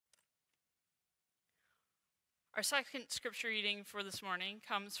Our second scripture reading for this morning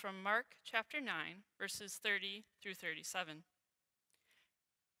comes from Mark chapter 9, verses 30 through 37.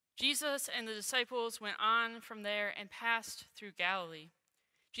 Jesus and the disciples went on from there and passed through Galilee.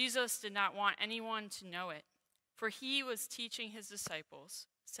 Jesus did not want anyone to know it, for he was teaching his disciples,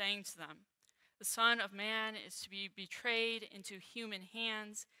 saying to them, "The Son of Man is to be betrayed into human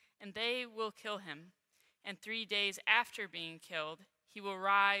hands, and they will kill him. And 3 days after being killed, he will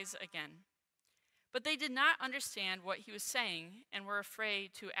rise again." But they did not understand what he was saying and were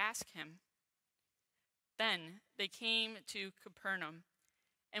afraid to ask him. Then they came to Capernaum,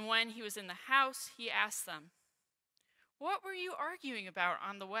 and when he was in the house, he asked them, "What were you arguing about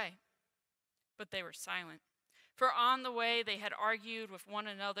on the way?" But they were silent, for on the way they had argued with one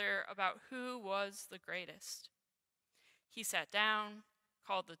another about who was the greatest. He sat down,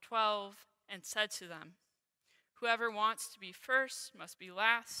 called the 12, and said to them, "Whoever wants to be first must be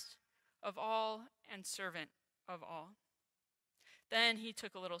last of all and servant of all." Then he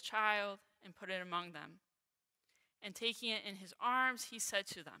took a little child and put it among them. And taking it in his arms, he said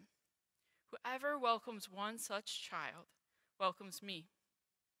to them, "Whoever welcomes one such child welcomes me.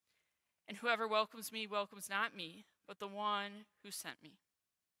 And whoever welcomes me welcomes not me, but the one who sent me."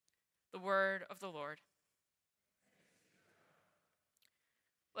 The word of the Lord.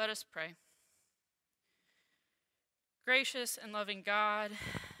 Let us pray. Gracious and loving God,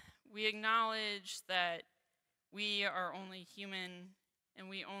 we acknowledge that we are only human and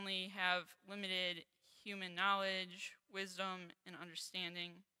we only have limited human knowledge, wisdom, and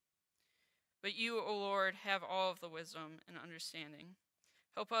understanding. But you, O Lord, have all of the wisdom and understanding.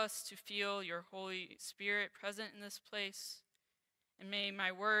 Help us to feel your Holy Spirit present in this place, and may my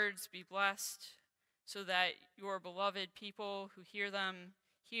words be blessed so that your beloved people who hear them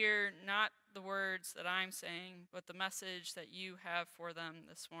hear not the words that I'm saying, but the message that you have for them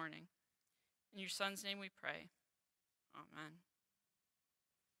this morning. In your Son's name we pray. Amen.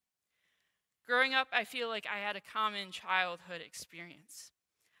 Growing up, I feel like I had a common childhood experience.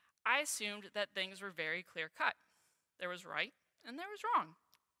 I assumed that things were very clear-cut. There was right and there was wrong.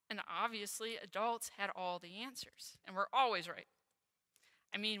 And obviously, adults had all the answers, and we're always right.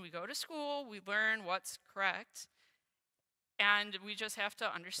 I mean, we go to school, we learn what's correct, and we just have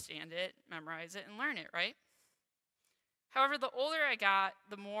to understand it, memorize it, and learn it, right? However, the older I got,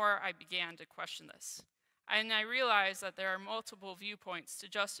 the more I began to question this. And I realized that there are multiple viewpoints to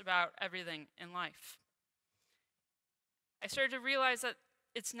just about everything in life. I started to realize that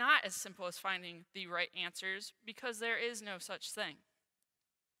it's not as simple as finding the right answers because there is no such thing.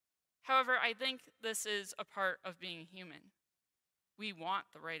 However, I think this is a part of being human. We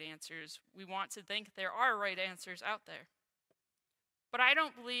want the right answers. We want to think there are right answers out there. But I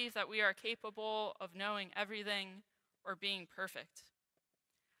don't believe that we are capable of knowing everything or being perfect.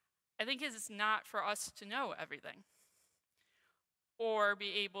 I think it is not for us to know everything or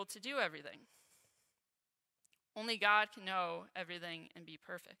be able to do everything. Only God can know everything and be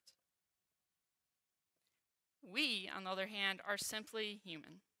perfect. We, on the other hand, are simply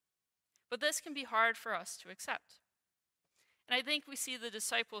human. But this can be hard for us to accept. And I think we see the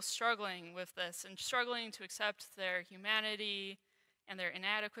disciples struggling with this and struggling to accept their humanity and their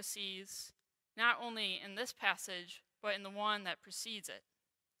inadequacies, not only in this passage, but in the one that precedes it.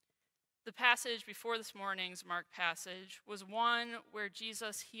 The passage before this morning's Mark passage was one where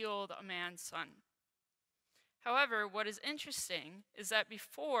Jesus healed a man's son. However, what is interesting is that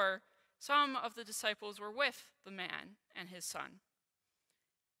before, some of the disciples were with the man and his son,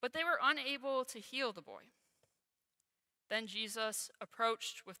 but they were unable to heal the boy. Then Jesus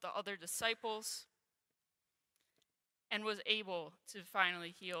approached with the other disciples and was able to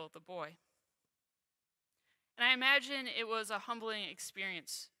finally heal the boy. And I imagine it was a humbling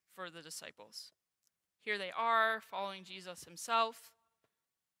experience for the disciples. Here they are, following Jesus himself,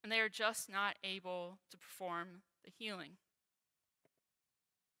 and they are just not able to perform the healing.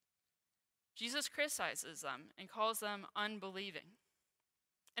 Jesus criticizes them and calls them unbelieving.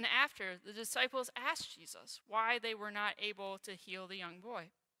 And after, the disciples asked Jesus why they were not able to heal the young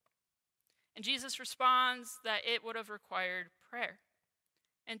boy. And Jesus responds that it would have required prayer.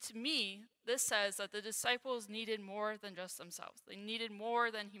 And to me, this says that the disciples needed more than just themselves. They needed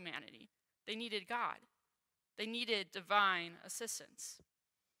more than humanity. They needed God. They needed divine assistance.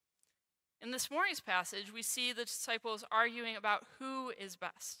 In this morning's passage, we see the disciples arguing about who is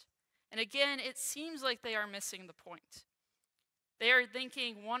best. And again, it seems like they are missing the point. They are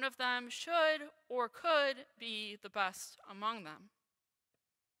thinking one of them should or could be the best among them.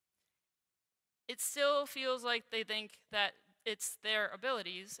 It still feels like they think that it's their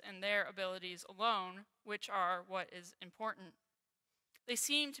abilities and their abilities alone which are what is important. They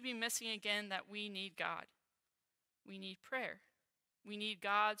seem to be missing again that we need God. we need prayer. We need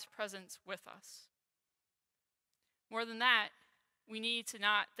God's presence with us. More than that, we need to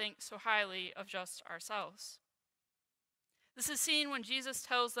not think so highly of just ourselves. This is seen when Jesus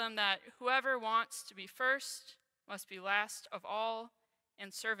tells them that whoever wants to be first must be last of all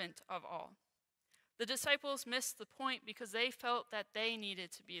and servant of all. The disciples missed the point because they felt that they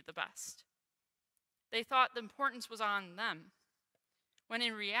needed to be the best. They thought the importance was on them, when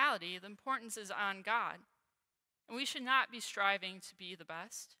in reality, the importance is on God. And we should not be striving to be the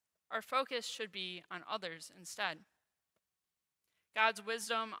best. Our focus should be on others instead. God's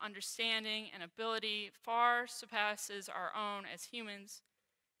wisdom, understanding, and ability far surpasses our own as humans,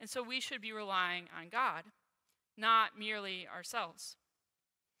 and so we should be relying on God, not merely ourselves.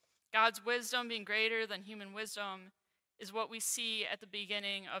 God's wisdom being greater than human wisdom is what we see at the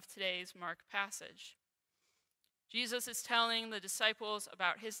beginning of today's Mark passage. Jesus is telling the disciples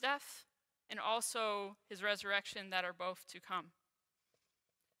about his death and also his resurrection that are both to come.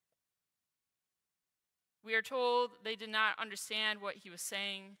 We are told they did not understand what he was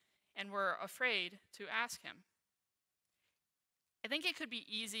saying and were afraid to ask him. I think it could be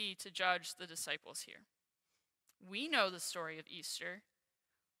easy to judge the disciples here. We know the story of Easter.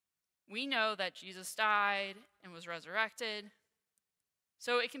 We know that Jesus died and was resurrected.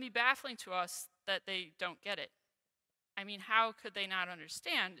 So it can be baffling to us that they don't get it. I mean, how could they not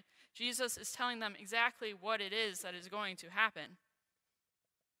understand? Jesus is telling them exactly what it is that is going to happen.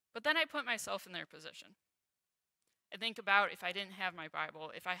 But then I put myself in their position. I think about if I didn't have my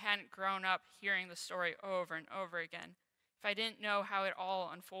Bible, if I hadn't grown up hearing the story over and over again, if I didn't know how it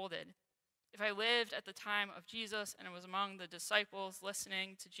all unfolded, if I lived at the time of Jesus and was among the disciples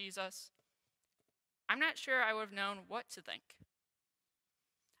listening to Jesus, I'm not sure I would have known what to think.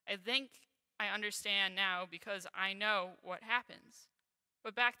 I think I understand now because I know what happens.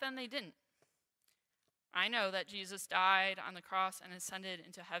 But back then they didn't. I know that Jesus died on the cross and ascended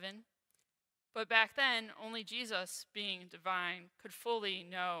into heaven. But back then, only Jesus, being divine, could fully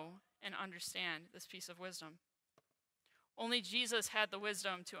know and understand this piece of wisdom. Only Jesus had the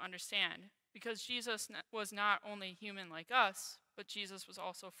wisdom to understand, because Jesus was not only human like us, but Jesus was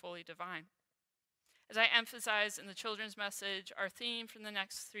also fully divine. As I emphasized in the children's message, our theme for the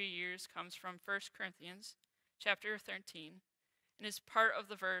next 3 years comes from 1 Corinthians chapter 13, and is part of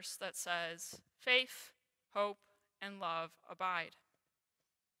the verse that says, faith, hope, and love abide.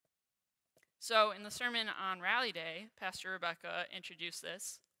 So in the sermon on Rally Day, Pastor Rebecca introduced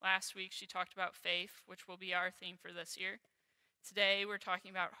this. Last week she talked about faith, which will be our theme for this year. Today we're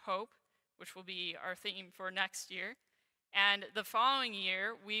talking about hope, which will be our theme for next year. And the following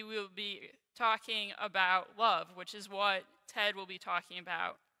year, we will be talking about love, which is what Ted will be talking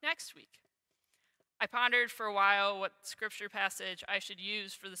about next week. I pondered for a while what scripture passage I should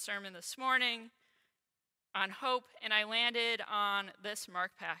use for the sermon this morning on hope, and I landed on this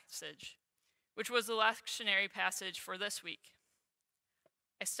Mark passage, which was the lectionary passage for this week.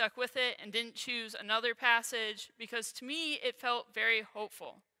 I stuck with it and didn't choose another passage because to me it felt very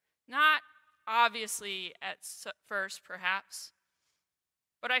hopeful. Not obviously at first, perhaps,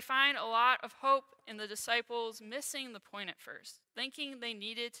 but I find a lot of hope in the disciples missing the point at first, thinking they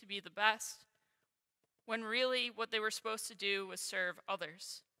needed to be the best, when really what they were supposed to do was serve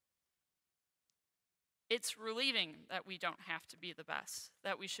others. It's relieving that we don't have to be the best,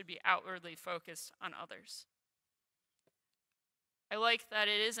 that we should be outwardly focused on others. I like that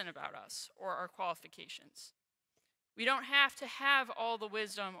it isn't about us or our qualifications. We don't have to have all the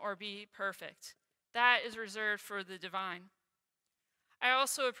wisdom or be perfect. That is reserved for the divine. I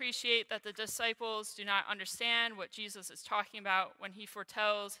also appreciate that the disciples do not understand what Jesus is talking about when he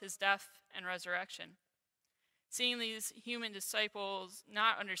foretells his death and resurrection. Seeing these human disciples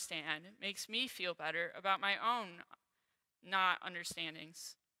not understand makes me feel better about my own not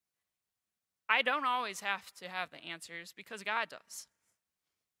understandings. I don't always have to have the answers because God does.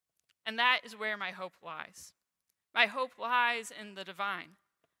 And that is where my hope lies. My hope lies in the divine.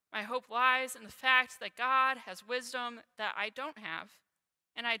 My hope lies in the fact that God has wisdom that I don't have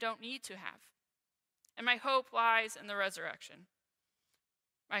and I don't need to have. And my hope lies in the resurrection.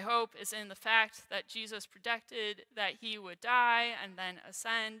 My hope is in the fact that Jesus predicted that he would die and then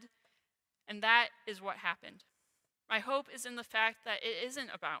ascend, and that is what happened. My hope is in the fact that it isn't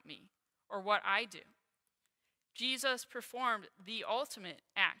about me or what I do. Jesus performed the ultimate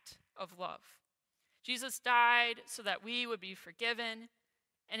act of love. Jesus died so that we would be forgiven,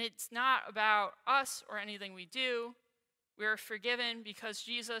 and it's not about us or anything we do. We are forgiven because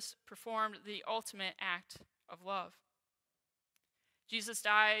Jesus performed the ultimate act of love. Jesus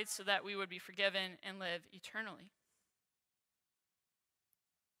died so that we would be forgiven and live eternally.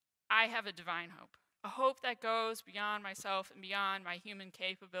 I have a divine hope. a hope that goes beyond myself and beyond my human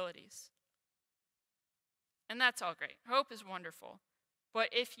capabilities. And that's all great. Hope is wonderful. But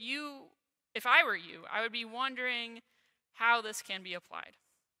if I were you, I would be wondering how this can be applied.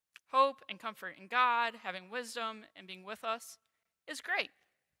 Hope and comfort in God, having wisdom and being with us is great,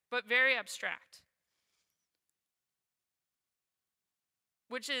 but very abstract.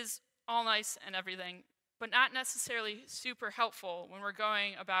 Which is all nice and everything, but not necessarily super helpful when we're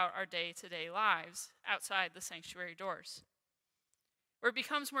going about our day-to-day lives outside the sanctuary doors. Where it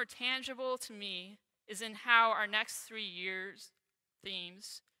becomes more tangible to me is in how our next 3 years'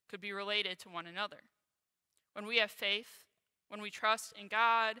 themes could be related to one another. When we have faith, when we trust in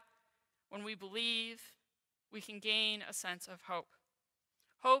God, when we believe, we can gain a sense of hope.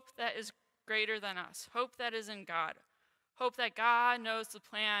 Hope that is greater than us. Hope that is in God. Hope that God knows the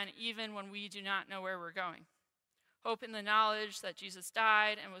plan even when we do not know where we're going. Hope in the knowledge that Jesus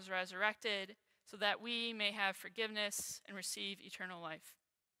died and was resurrected so that we may have forgiveness and receive eternal life.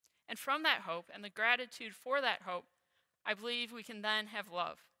 And from that hope and the gratitude for that hope, I believe we can then have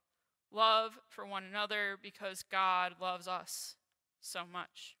love. Love for one another because God loves us so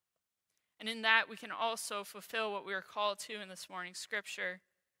much. And in that, we can also fulfill what we are called to in this morning's scripture,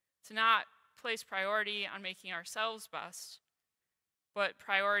 to not place priority on making ourselves best, but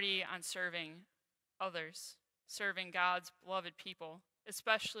priority on serving others, serving God's beloved people,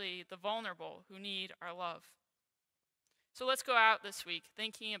 especially the vulnerable who need our love. So let's go out this week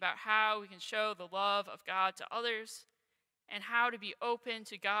thinking about how we can show the love of God to others and how to be open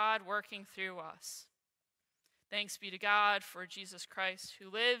to God working through us. Thanks be to God for Jesus Christ, who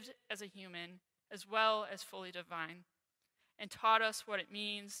lived as a human as well as fully divine, and taught us what it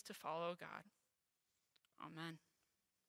means to follow God. Amen.